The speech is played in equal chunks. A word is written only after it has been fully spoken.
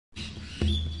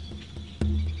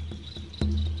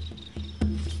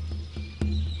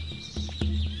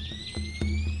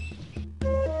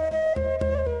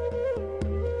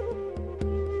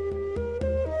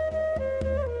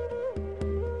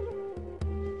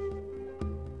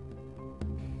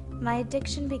My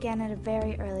addiction began at a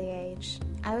very early age.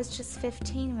 I was just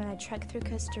 15 when I trekked through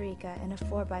Costa Rica in a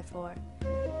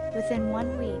 4x4. Within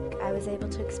 1 week, I was able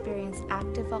to experience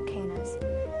active volcanoes,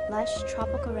 lush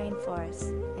tropical rainforests,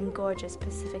 and gorgeous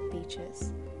Pacific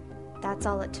beaches. That's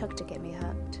all it took to get me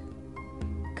hooked.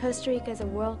 Costa Rica is a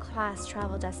world-class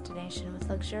travel destination with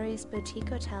luxurious boutique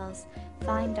hotels,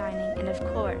 fine dining, and of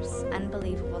course,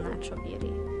 unbelievable natural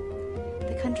beauty.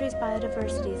 The country's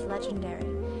biodiversity is legendary.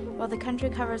 While the country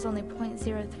covers only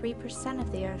 0.03%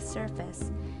 of the Earth's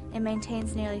surface, it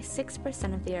maintains nearly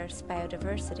 6% of the Earth's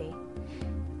biodiversity.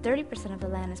 30% of the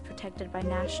land is protected by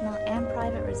national and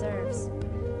private reserves,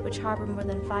 which harbor more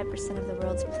than 5% of the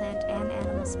world's plant and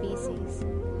animal species.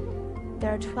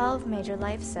 There are 12 major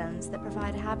life zones that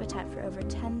provide habitat for over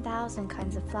 10,000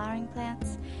 kinds of flowering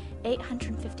plants,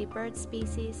 850 bird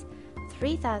species,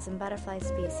 3,000 butterfly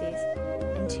species,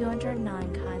 and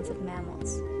 209 kinds of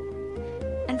mammals.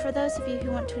 And for those of you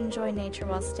who want to enjoy nature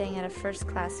while staying at a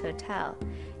first-class hotel,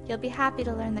 you'll be happy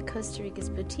to learn that Costa Rica's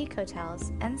boutique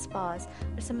hotels and spas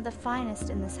are some of the finest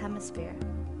in this hemisphere.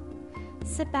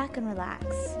 Sit back and relax.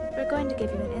 We're going to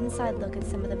give you an inside look at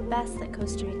some of the best that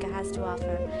Costa Rica has to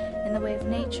offer in the way of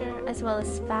nature, as well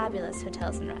as fabulous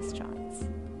hotels and restaurants.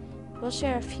 We'll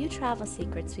share a few travel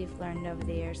secrets we've learned over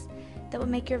the years that will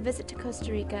make your visit to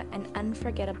Costa Rica an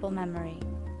unforgettable memory.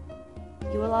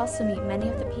 You will also meet many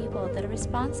of the people that are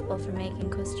responsible for making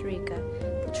Costa Rica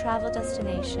the travel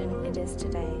destination it is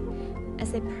today,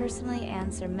 as they personally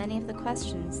answer many of the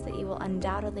questions that you will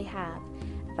undoubtedly have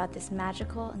about this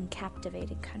magical and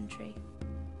captivating country.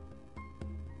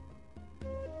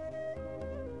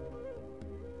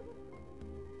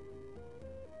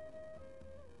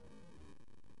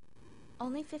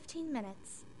 Only 15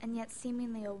 minutes, and yet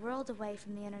seemingly a world away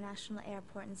from the international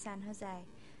airport in San Jose,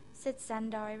 sits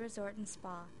Zambataro Resort and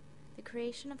Spa, the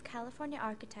creation of California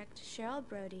architect Cheryl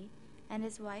Brody and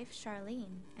his wife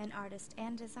Charlene, an artist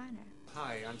and designer.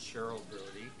 Hi, I'm Cheryl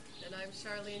Brody. And I'm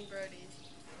Charlene Brody.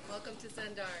 Welcome to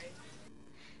Zambataro.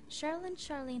 Cheryl and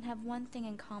Charlene have one thing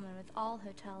in common with all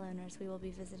hotel owners we will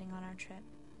be visiting on our trip,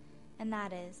 and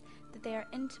that is that they are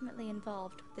intimately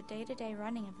involved with the day-to-day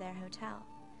running of their hotel.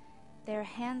 They are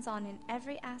hands-on in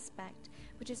every aspect,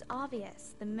 which is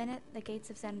obvious the minute the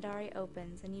gates of Zambataro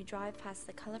opens and you drive past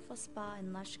the colorful spa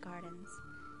and lush gardens.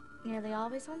 Nearly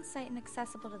always on site and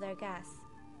accessible to their guests,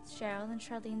 Cheryl and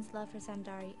Charlene's love for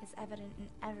Zambataro is evident in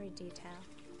every detail.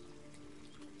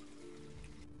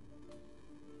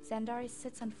 Zambataro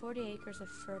sits on 40 acres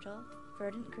of fertile,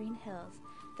 verdant green hills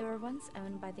that were once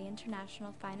owned by the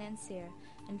international financier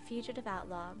and fugitive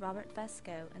outlaw Robert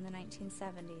Vesco in the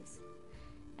 1970s.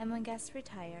 And when guests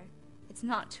retire, it's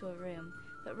not to a room,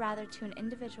 but rather to an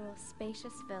individual,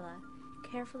 spacious villa,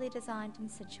 carefully designed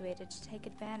and situated to take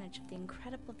advantage of the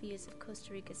incredible views of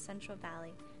Costa Rica's Central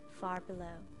Valley, far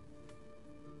below.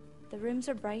 The rooms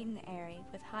are bright and airy,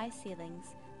 with high ceilings,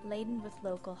 laden with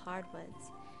local hardwoods.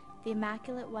 The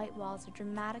immaculate white walls are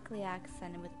dramatically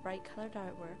accented with bright-colored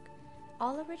artwork,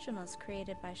 all originals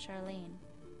created by Charlene.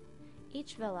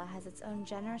 Each villa has its own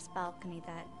generous balcony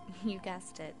that, you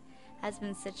guessed it, has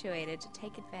been situated to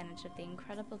take advantage of the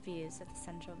incredible views of the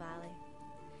Central Valley.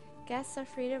 Guests are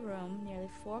free to roam nearly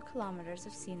 4 kilometers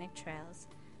of scenic trails,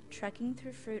 trekking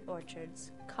through fruit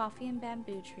orchards, coffee and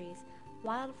bamboo trees,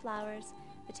 wildflowers,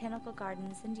 botanical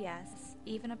gardens, and yes,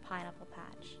 even a pineapple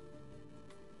patch.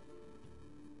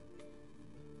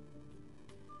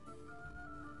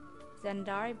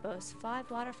 Zambataro boasts 5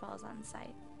 waterfalls on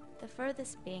site, the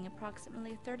furthest being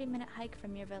approximately a 30-minute hike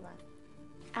from your villa.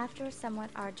 After a somewhat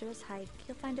arduous hike,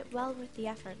 you'll find it well worth the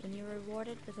effort when you're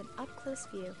rewarded with an up-close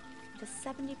view of a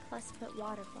 70-plus foot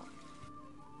waterfall.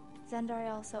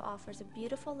 Zambataro also offers a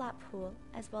beautiful lap pool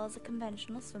as well as a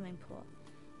conventional swimming pool,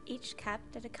 each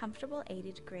kept at a comfortable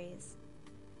 80 degrees.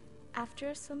 After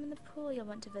a swim in the pool, you'll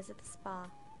want to visit the spa.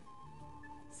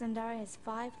 Zambataro has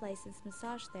 5 licensed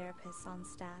massage therapists on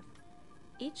staff,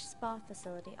 each spa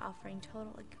facility offering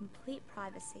total and complete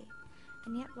privacy,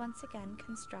 and yet once again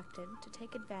constructed to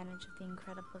take advantage of the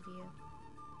incredible view.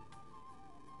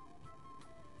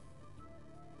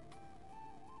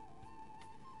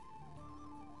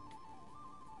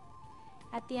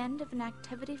 At the end of an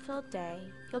activity-filled day,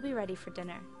 you'll be ready for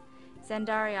dinner.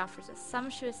 Zambataro offers a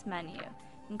sumptuous menu,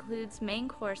 includes main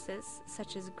courses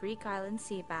such as Greek island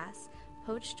sea bass,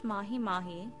 poached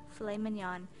mahi-mahi, filet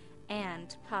mignon,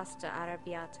 and pasta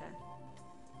arrabbiata.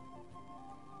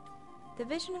 The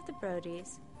vision of the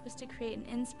Brodies was to create an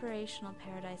inspirational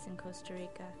paradise in Costa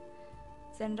Rica.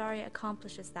 Zambataro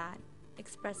accomplishes that,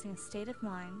 expressing a state of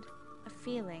mind, a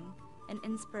feeling, an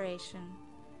inspiration,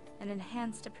 an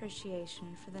enhanced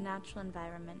appreciation for the natural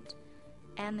environment,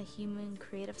 and the human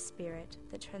creative spirit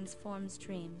that transforms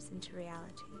dreams into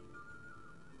reality.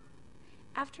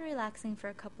 After relaxing for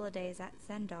a couple of days at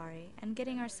Zandari and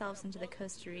getting ourselves into the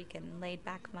Costa Rican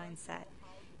laid-back mindset,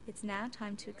 it's now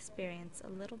time to experience a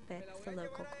little bit of the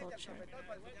local culture.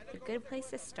 A good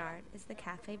place to start is the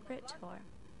Cafe Brit tour.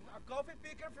 A coffee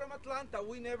picker from Atlanta,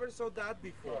 we never saw that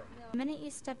before. The minute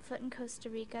you step foot in Costa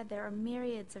Rica, there are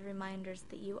myriads of reminders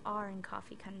that you are in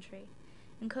coffee country.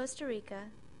 In Costa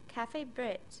Rica, Cafe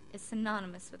Brit is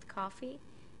synonymous with coffee,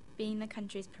 being the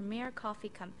country's premier coffee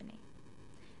company.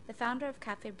 The founder of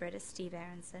Cafe Brit is Steve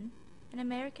Aronson, an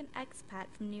American expat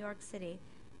from New York City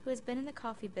who has been in the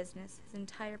coffee business his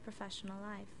entire professional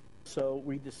life. So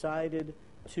we decided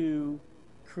to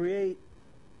create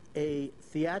a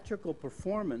theatrical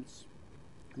performance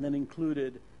that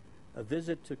included a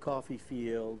visit to coffee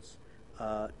fields,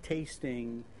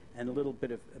 tasting, and a little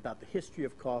bit about the history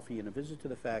of coffee and a visit to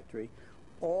the factory,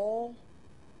 all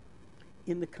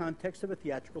in the context of a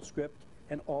theatrical script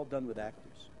and all done with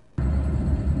actors.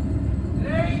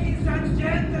 Ladies and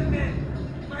gentlemen,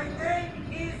 my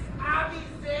name is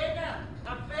Avicenna,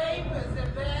 a very,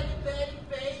 very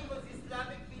famous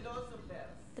Islamic philosopher.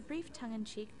 The brief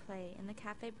tongue-in-cheek play in the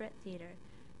Cafe Brit Theater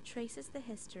traces the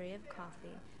history of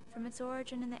coffee from its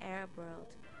origin in the Arab world,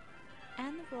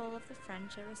 and the role of the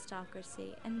French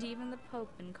aristocracy and even the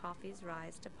Pope in coffee's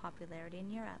rise to popularity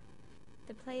in Europe.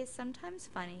 The play is sometimes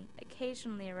funny,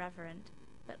 occasionally irreverent,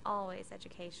 but always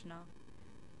educational.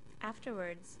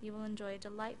 Afterwards, you will enjoy a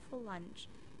delightful lunch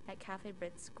at Cafe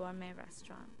Brit's gourmet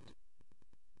restaurant.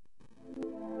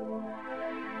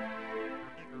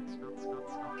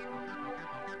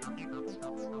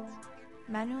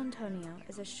 Manuel Antonio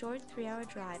is a short 3-hour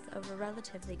drive over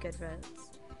relatively good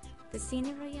roads. The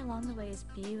scenery along the way is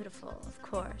beautiful, of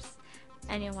course,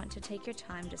 and you'll want to take your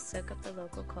time to soak up the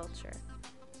local culture,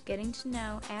 getting to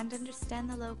know and understand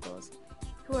the locals,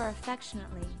 who are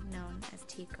affectionately known as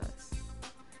ticos.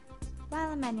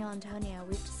 While in Manuel Antonio,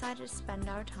 we've decided to spend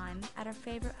our time at our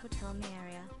favorite hotel in the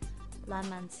area, La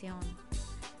Mansion.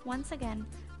 Once again,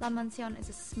 La Mansion is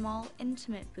a small,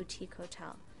 intimate boutique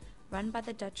hotel run by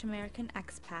the Dutch-American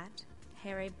expat,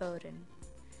 Harry Bowden.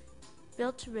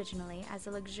 Built originally as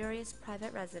a luxurious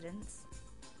private residence,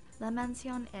 La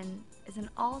Mansion Inn is an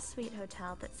all-suite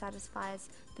hotel that satisfies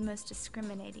the most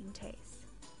discriminating tastes.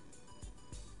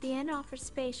 The inn offers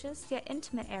spacious yet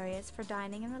intimate areas for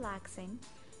dining and relaxing,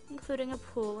 including a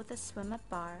pool with a swim-up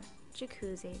bar,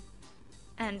 jacuzzi,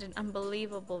 and an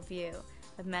unbelievable view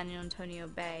of Manuel Antonio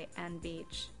Bay and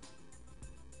beach.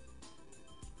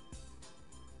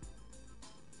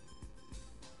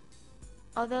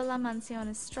 Although La Mansion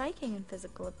is striking in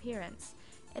physical appearance,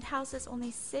 it houses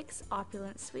only 6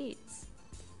 opulent suites.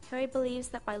 Harry believes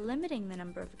that by limiting the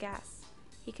number of guests,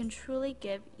 he can truly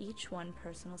give each one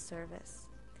personal service.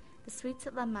 The suites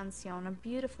at La Mansion are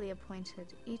beautifully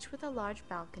appointed, each with a large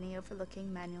balcony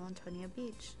overlooking Manuel Antonio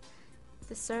Beach.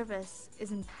 The service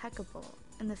is impeccable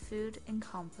and the food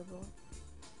incomparable.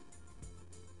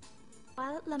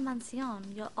 While at La Mansion,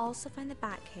 you'll also find the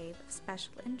Batcave of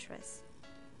special interest.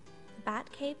 The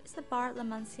Batcave is the bar at La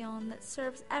Mansion that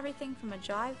serves everything from a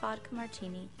dry vodka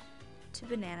martini to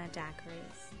banana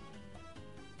daiquiris.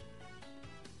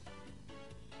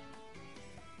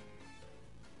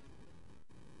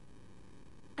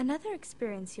 Another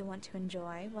experience you'll want to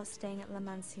enjoy while staying at La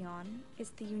Mansion is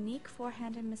the unique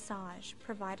four-handed massage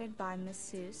provided by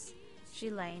masseuse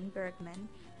Ghislaine Bergman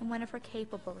and one of her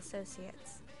capable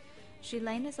associates.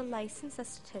 Ghislaine is a licensed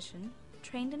esthetician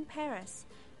trained in Paris,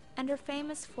 and her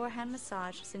famous forehand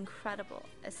massage is incredible,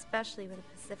 especially with the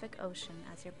Pacific Ocean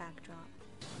as your backdrop.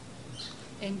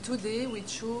 And today we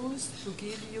choose to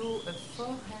give you a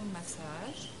forehand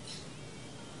massage.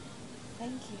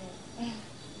 Thank you.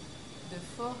 The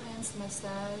forehand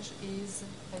massage is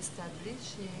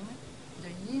establishing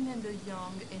the yin and the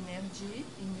yang energy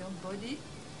in your body.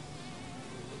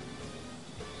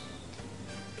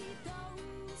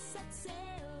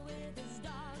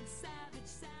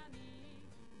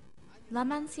 La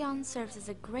Mansion serves as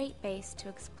a great base to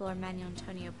explore Manuel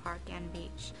Antonio Park and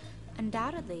Beach.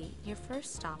 Undoubtedly, your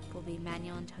first stop will be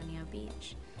Manuel Antonio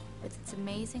Beach, with its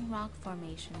amazing rock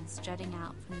formations jutting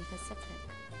out from the Pacific.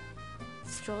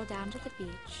 Stroll down to the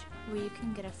beach, where you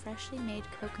can get a freshly made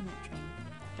coconut drink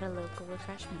at a local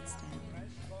refreshment stand.